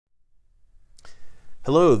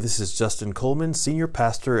Hello, this is Justin Coleman, Senior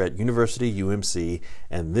Pastor at University UMC,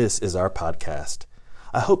 and this is our podcast.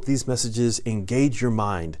 I hope these messages engage your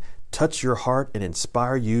mind, touch your heart, and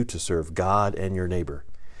inspire you to serve God and your neighbor.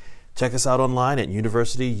 Check us out online at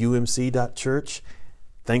universityumc.church.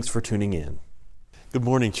 Thanks for tuning in. Good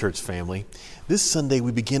morning, church family. This Sunday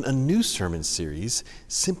we begin a new sermon series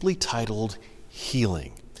simply titled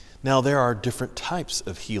Healing. Now, there are different types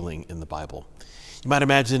of healing in the Bible. You might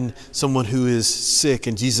imagine someone who is sick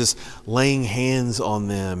and Jesus laying hands on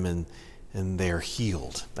them and they are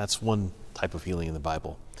healed. That's one type of healing in the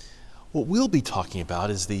Bible. What we'll be talking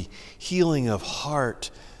about is the healing of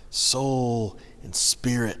heart, soul, and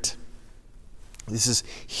spirit. This is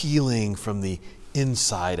healing from the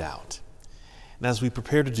inside out. And as we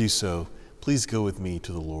prepare to do so, please go with me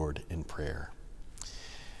to the Lord in prayer.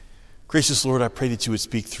 Gracious Lord, I pray that you would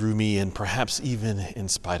speak through me and perhaps even in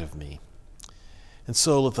spite of me. And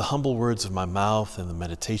so let the humble words of my mouth and the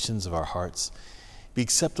meditations of our hearts be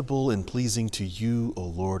acceptable and pleasing to you, O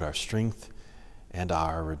Lord, our strength and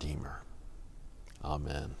our Redeemer.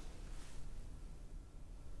 Amen.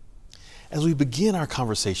 As we begin our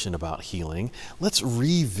conversation about healing, let's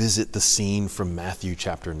revisit the scene from Matthew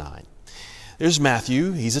chapter 9. There's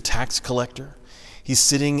Matthew. He's a tax collector. He's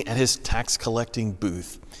sitting at his tax collecting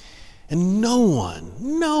booth. And no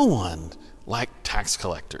one liked tax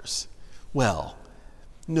collectors. Well,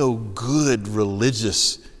 no good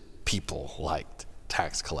religious people liked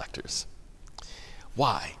tax collectors.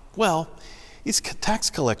 Why? Well, these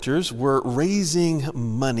tax collectors were raising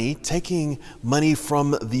money, taking money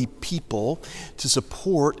from the people to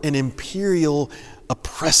support an imperial,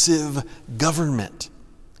 oppressive government.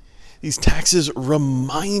 These taxes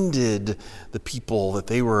reminded the people that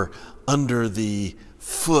they were under the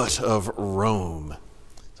foot of Rome.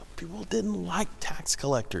 So people didn't like tax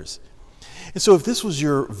collectors. And so if this was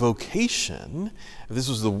your vocation, if this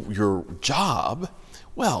was your job,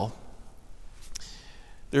 well,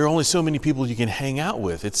 there are only so many people you can hang out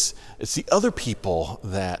with. It's the other people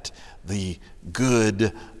that the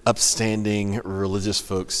good, upstanding religious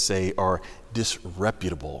folks say are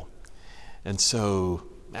disreputable. And so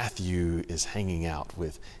Matthew is hanging out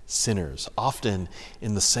with sinners, often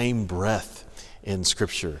in the same breath in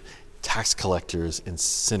Scripture. Tax collectors and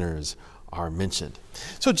sinners are mentioned.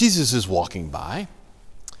 So Jesus is walking by,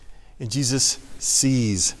 and Jesus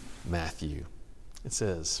sees Matthew. It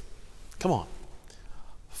says, "Come on,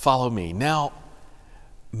 follow me." Now,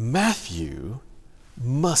 Matthew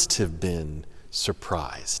must have been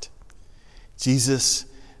surprised. Jesus,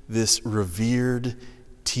 this revered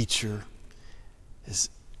teacher, is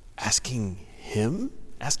asking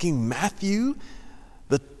Matthew,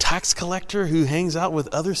 the tax collector who hangs out with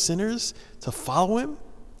other sinners, to follow him?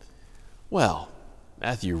 Well,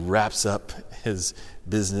 Matthew wraps up his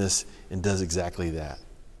business and does exactly that.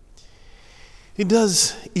 He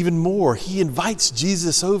does even more. He invites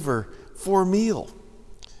Jesus over for a meal.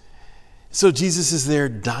 So Jesus is there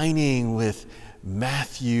dining with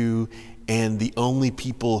Matthew and the only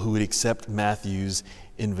people who would accept Matthew's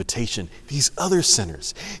invitation. These other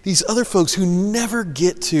sinners, these other folks who never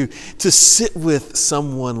get to sit with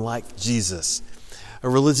someone like Jesus, a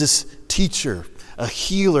religious teacher, a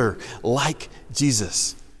healer like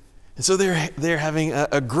Jesus. And so they're having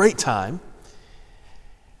a great time.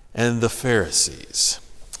 And the Pharisees,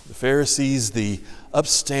 the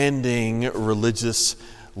upstanding religious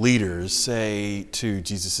leaders, say to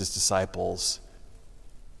Jesus' disciples,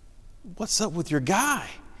 "What's up with your guy?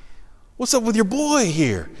 What's up with your boy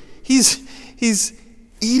here? He's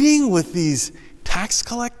eating with these tax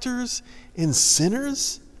collectors and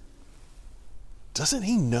sinners? Doesn't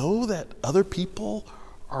he know that other people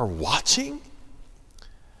are watching?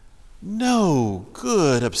 No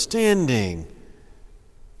good, upstanding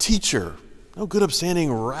teacher, no good,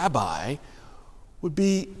 upstanding rabbi would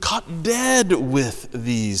be caught dead with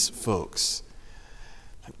these folks.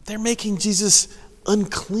 They're making Jesus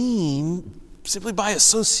unclean simply by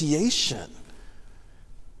association."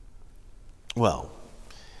 Well,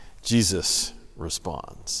 Jesus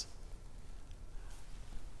responds,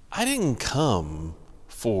 "I didn't come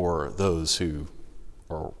for those who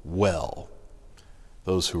are well,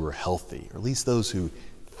 those who are healthy, or at least those who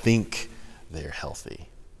think they're healthy,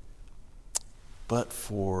 but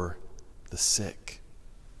for the sick."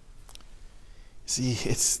 See,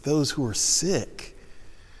 it's those who are sick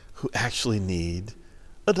who actually need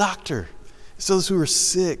a doctor. It's those who are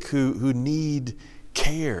sick who need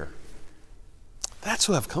care. That's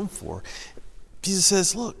who I've come for. Jesus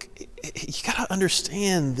says, look, you got to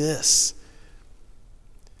understand this.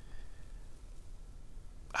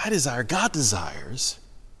 God desires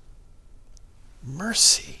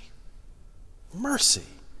mercy. Mercy,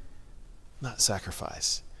 not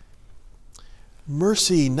sacrifice.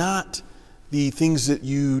 Mercy, not the things that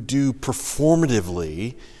you do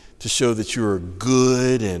performatively to show that you are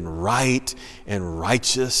good and right and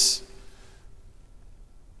righteous.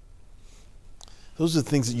 Those are the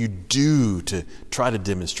things that you do to try to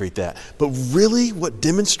demonstrate that. But really, what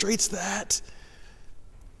demonstrates that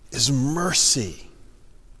is mercy.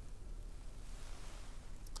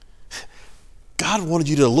 God wanted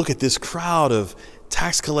you to look at this crowd of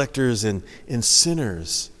tax collectors and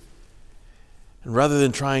sinners. And rather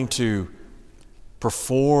than trying to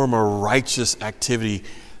perform a righteous activity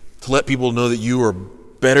to let people know that you are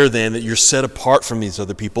better than, that you're set apart from these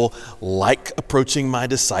other people, like approaching my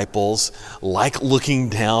disciples, like looking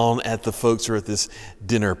down at the folks who are at this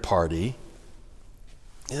dinner party.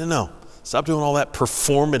 No, stop doing all that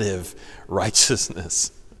performative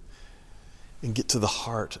righteousness and get to the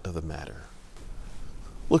heart of the matter.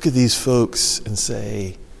 Look at these folks and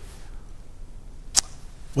say,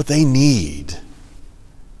 what they need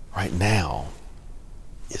right now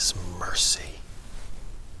is mercy.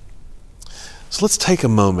 So let's take a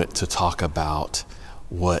moment to talk about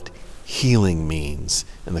what healing means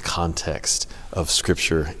in the context of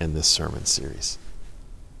Scripture in this sermon series.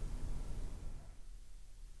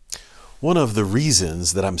 One of the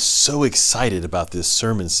reasons that I'm so excited about this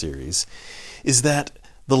sermon series is that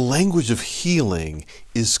the language of healing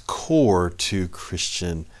is core to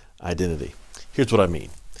Christian identity. Here's what I mean.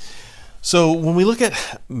 So when we look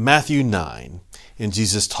at Matthew 9, and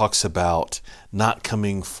Jesus talks about not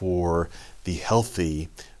coming for the healthy,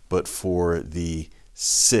 but for the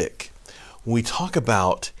sick. When we talk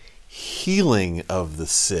about healing of the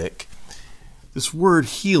sick, this word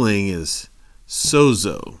healing is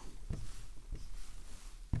sozo.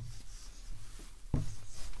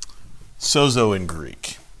 Sozo in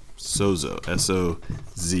Greek. Sozo,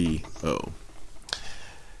 S-O-Z-O.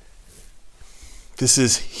 This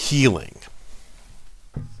is healing.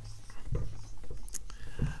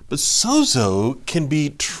 But sozo can be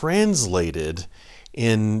translated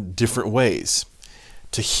in different ways.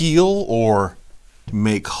 To heal or to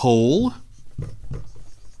make whole.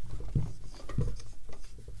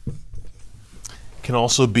 Can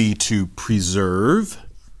also be to preserve.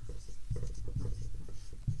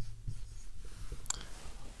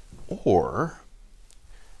 Or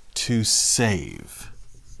to save.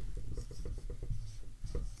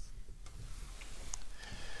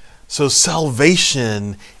 So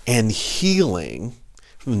salvation and healing,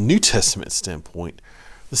 from the New Testament standpoint,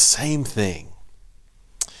 the same thing.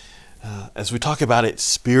 As we talk about it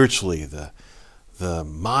spiritually, the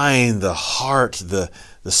mind, the heart, the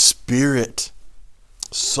spirit,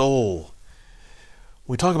 soul.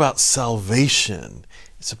 When we talk about salvation,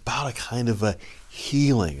 it's about a kind of a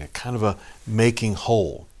healing, a kind of a making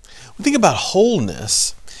whole. When we think about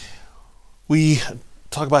wholeness, we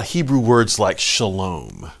talk about Hebrew words like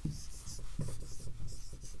shalom.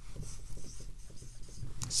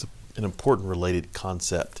 It's an important related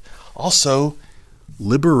concept. Also,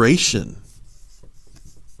 liberation.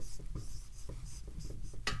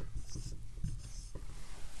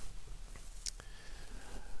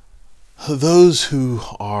 Those who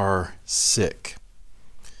are sick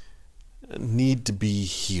need to be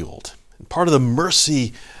healed. And part of the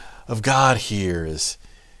mercy of God here is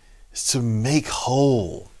to make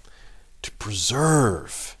whole, to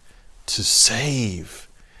preserve, to save,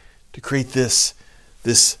 to create this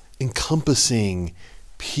encompassing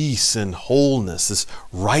peace and wholeness, this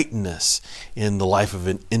rightness in the life of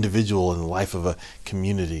an individual, in the life of a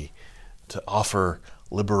community, to offer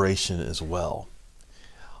liberation as well.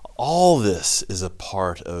 All this is a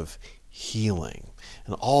part of healing,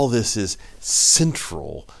 and all this is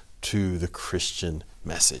central to the Christian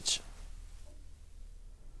message.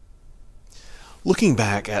 Looking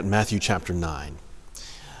back at Matthew chapter 9,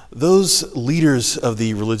 those leaders of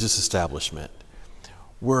the religious establishment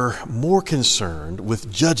were more concerned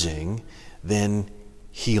with judging than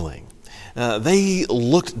healing. They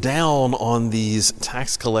looked down on these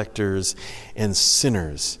tax collectors and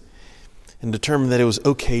sinners and determined that it was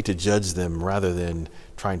okay to judge them rather than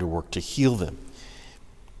trying to work to heal them.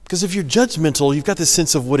 Because if you're judgmental, you've got this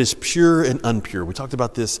sense of what is pure and impure. We talked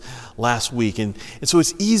about this last week. And so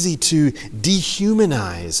it's easy to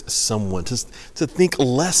dehumanize someone, to think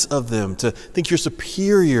less of them, to think you're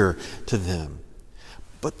superior to them.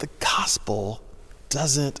 But the gospel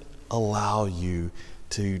doesn't allow you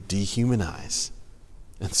to dehumanize.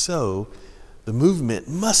 And so the movement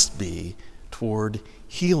must be toward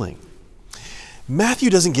healing. Matthew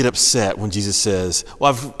doesn't get upset when Jesus says,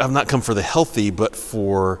 well, I've not come for the healthy, but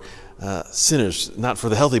for sinners. Not for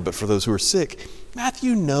the healthy, but for those who are sick.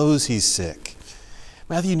 Matthew knows he's sick.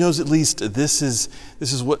 Matthew knows at least this is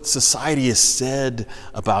what society has said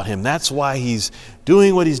about him. That's why he's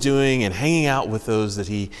doing what he's doing and hanging out with those that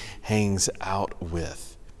he hangs out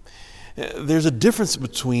with. There's a difference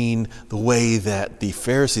between the way that the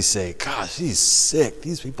Pharisees say, gosh, he's sick,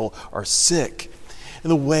 these people are sick,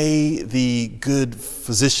 and the way the good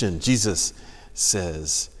physician, Jesus,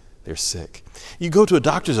 says they're sick. You go to a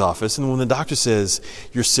doctor's office, and when the doctor says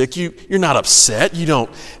you're sick, you're not upset. You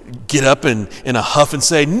don't get up in a huff and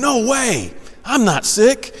say, no way, I'm not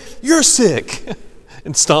sick, you're sick,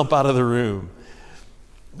 and stomp out of the room.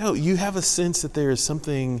 No, you have a sense that there is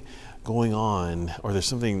something going on, or there's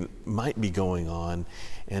something might be going on,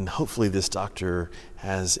 and hopefully this doctor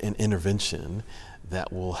has an intervention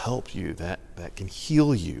that will help you, that can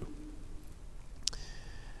heal you.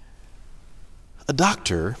 A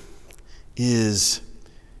doctor is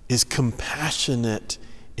compassionate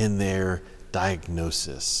in their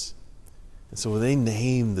diagnosis. And so when they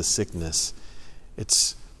name the sickness,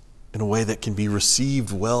 it's in a way that can be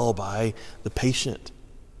received well by the patient.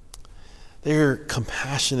 They're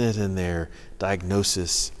compassionate in their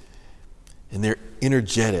diagnosis, and they're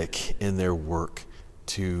energetic in their work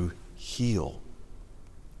to heal.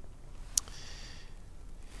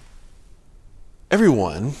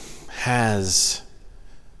 Everyone has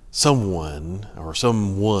someone or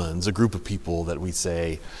someone's, a group of people that we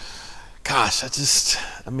say, gosh, they're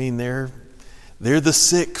the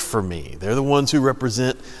sick for me. They're the ones who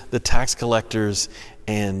represent the tax collectors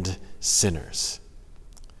and sinners.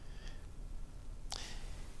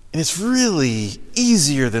 And it's really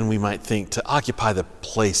easier than we might think to occupy the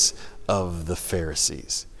place of the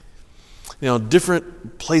Pharisees.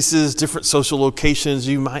 Different places, different social locations,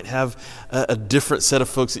 you might have a different set of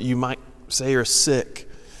folks that you might say are sick.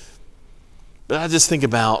 But I just think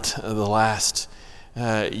about the last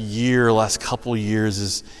last couple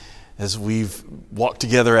years as we've walked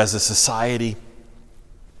together as a society.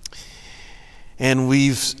 And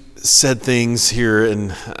we've said things here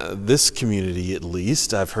in this community, at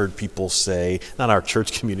least. I've heard people say, not our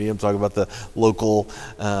church community, I'm talking about the local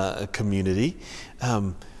community.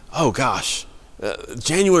 January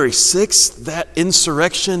 6th, that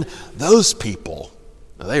insurrection, those people,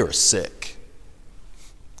 they were sick.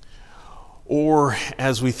 Or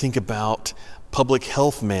as we think about public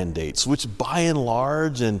health mandates, which by and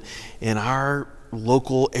large in our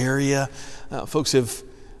local area, folks have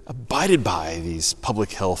abided by these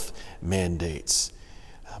public health mandates.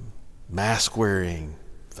 Mask wearing,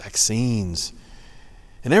 vaccines.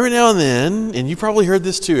 And every now and then, and you probably heard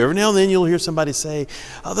this too, every now and then you'll hear somebody say,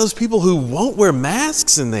 those people who won't wear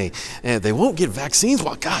masks and they won't get vaccines,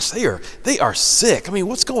 well, gosh, they are sick. I mean,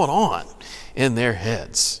 what's going on in their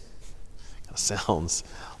heads? Kind of sounds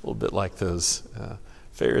a little bit like those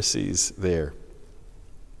Pharisees there.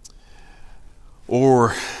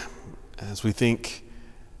 Or as we think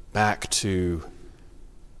back to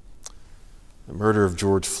the murder of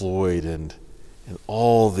George Floyd and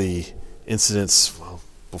all the incidents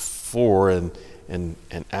before and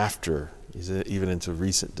after, even into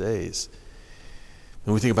recent days.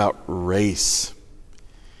 When we think about race,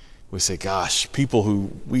 we say, gosh, people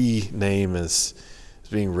who we name as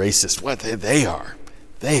being racist, what they are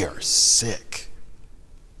sick.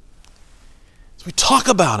 So we talk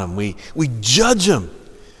about them, we judge them.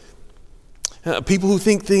 People who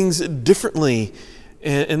think things differently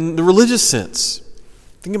in the religious sense.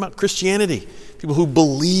 Think about Christianity. People who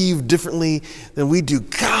believe differently than we do.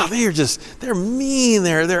 God, they're mean,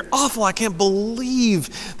 they're awful. I can't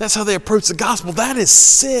believe that's how they approach the gospel. That is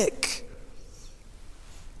sick.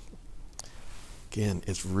 Again,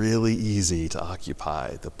 it's really easy to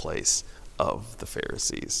occupy the place of the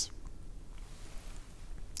Pharisees.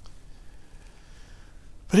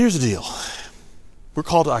 But here's the deal. We're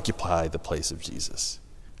called to occupy the place of Jesus.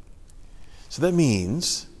 So that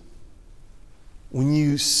means when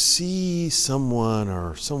you see someone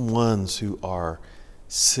or someones who are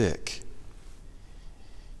sick,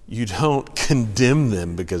 you don't condemn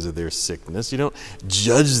them because of their sickness. You don't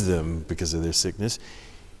judge them because of their sickness.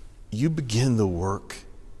 You begin the work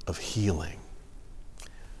of healing,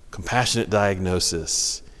 compassionate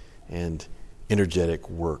diagnosis, and energetic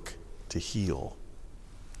work to heal.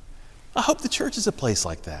 I hope the church is a place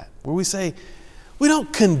like that, where we say, we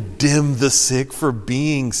don't condemn the sick for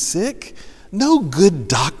being sick. No good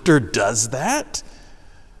doctor does that.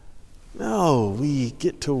 No, we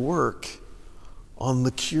get to work on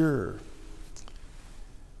the cure.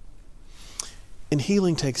 And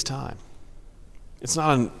healing takes time. It's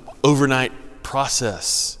not an overnight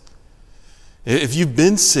process. If you've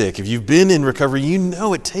been sick, if you've been in recovery, you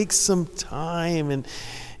know it takes some time, and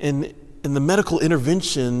the medical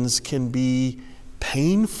interventions can be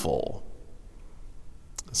painful.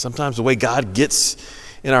 Sometimes the way God gets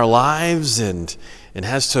in our lives and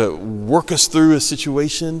has to work us through a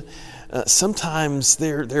situation, sometimes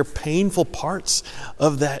they're painful parts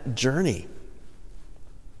of that journey.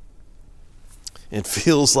 It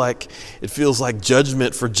feels like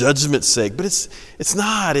judgment for judgment's sake, but it's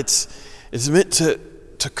not. It's meant to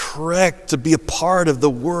correct, to be a part of the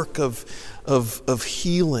work of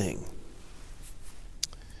healing.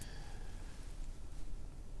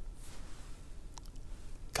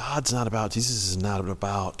 Jesus is not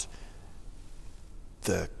about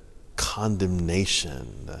the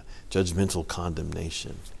condemnation, the judgmental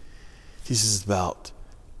condemnation. Jesus is about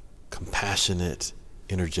compassionate,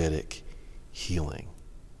 energetic healing.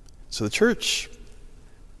 So the church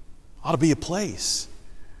ought to be a place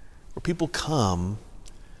where people come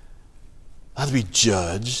not to be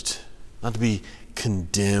judged, not to be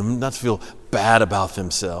condemned, not to feel bad about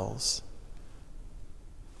themselves,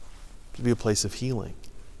 to be a place of healing.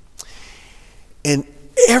 And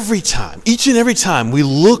each and every time we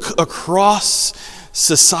look across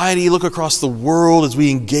society, look across the world as we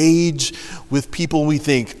engage with people, we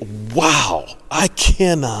think, wow, I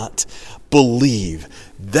cannot believe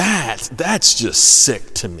that. That's just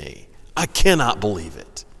sick to me. I cannot believe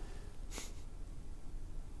it.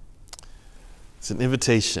 It's an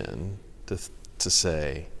invitation to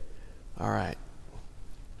say, all right,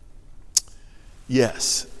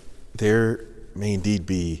 yes, there may indeed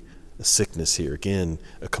be a sickness here. Again,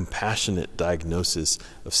 a compassionate diagnosis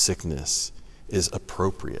of sickness is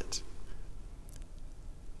appropriate.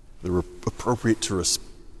 The appropriate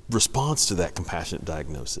response to that compassionate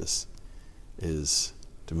diagnosis is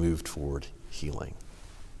to move toward healing.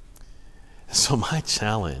 So my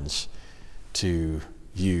challenge to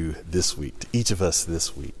you this week, to each of us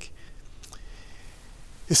this week,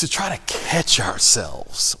 is to try to catch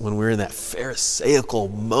ourselves when we're in that pharisaical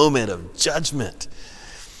moment of judgment.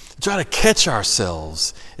 Try to catch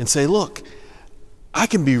ourselves and say, look, I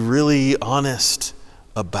can be really honest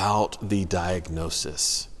about the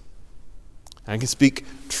diagnosis. I can speak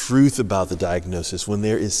truth about the diagnosis when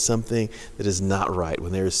there is something that is not right,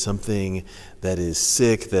 when there is something that is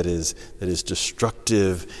sick, that is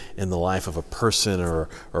destructive in the life of a person or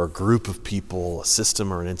a group of people, a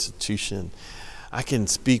system or an institution. I can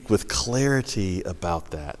speak with clarity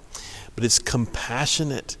about that. But it's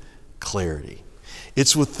compassionate clarity.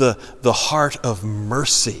 It's with the heart of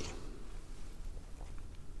mercy.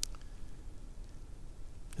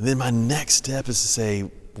 And then my next step is to say,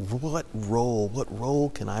 what role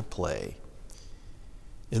can I play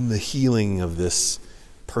in the healing of this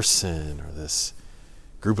person or this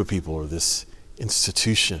group of people or this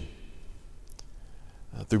institution?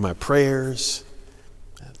 Through my prayers,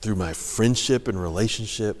 through my friendship and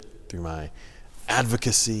relationship, through my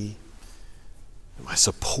advocacy, my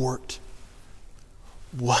support.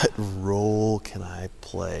 What role can I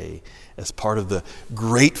play as part of the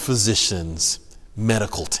great physician's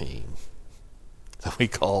medical team that we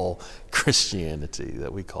call Christianity,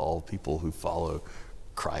 that we call people who follow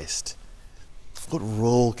Christ? What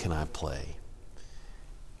role can I play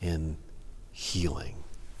in healing?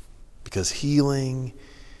 Because healing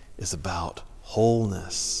is about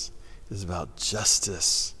wholeness, it's about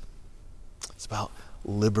justice, it's about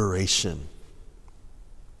liberation,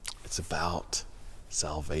 it's about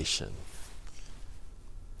salvation.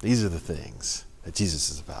 These are the things that Jesus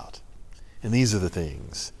is about. And these are the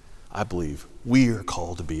things I believe we are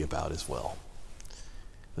called to be about as well.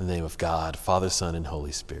 In the name of God, Father, Son, and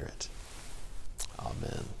Holy Spirit.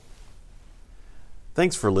 Amen.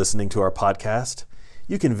 Thanks for listening to our podcast.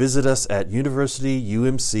 You can visit us at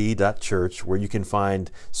universityumc.church, where you can find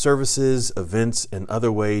services, events, and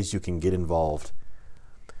other ways you can get involved.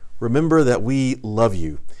 Remember that we love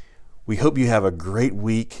you. We hope you have a great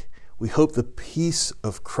week. We hope the peace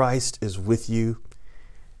of Christ is with you,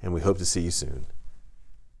 and we hope to see you soon.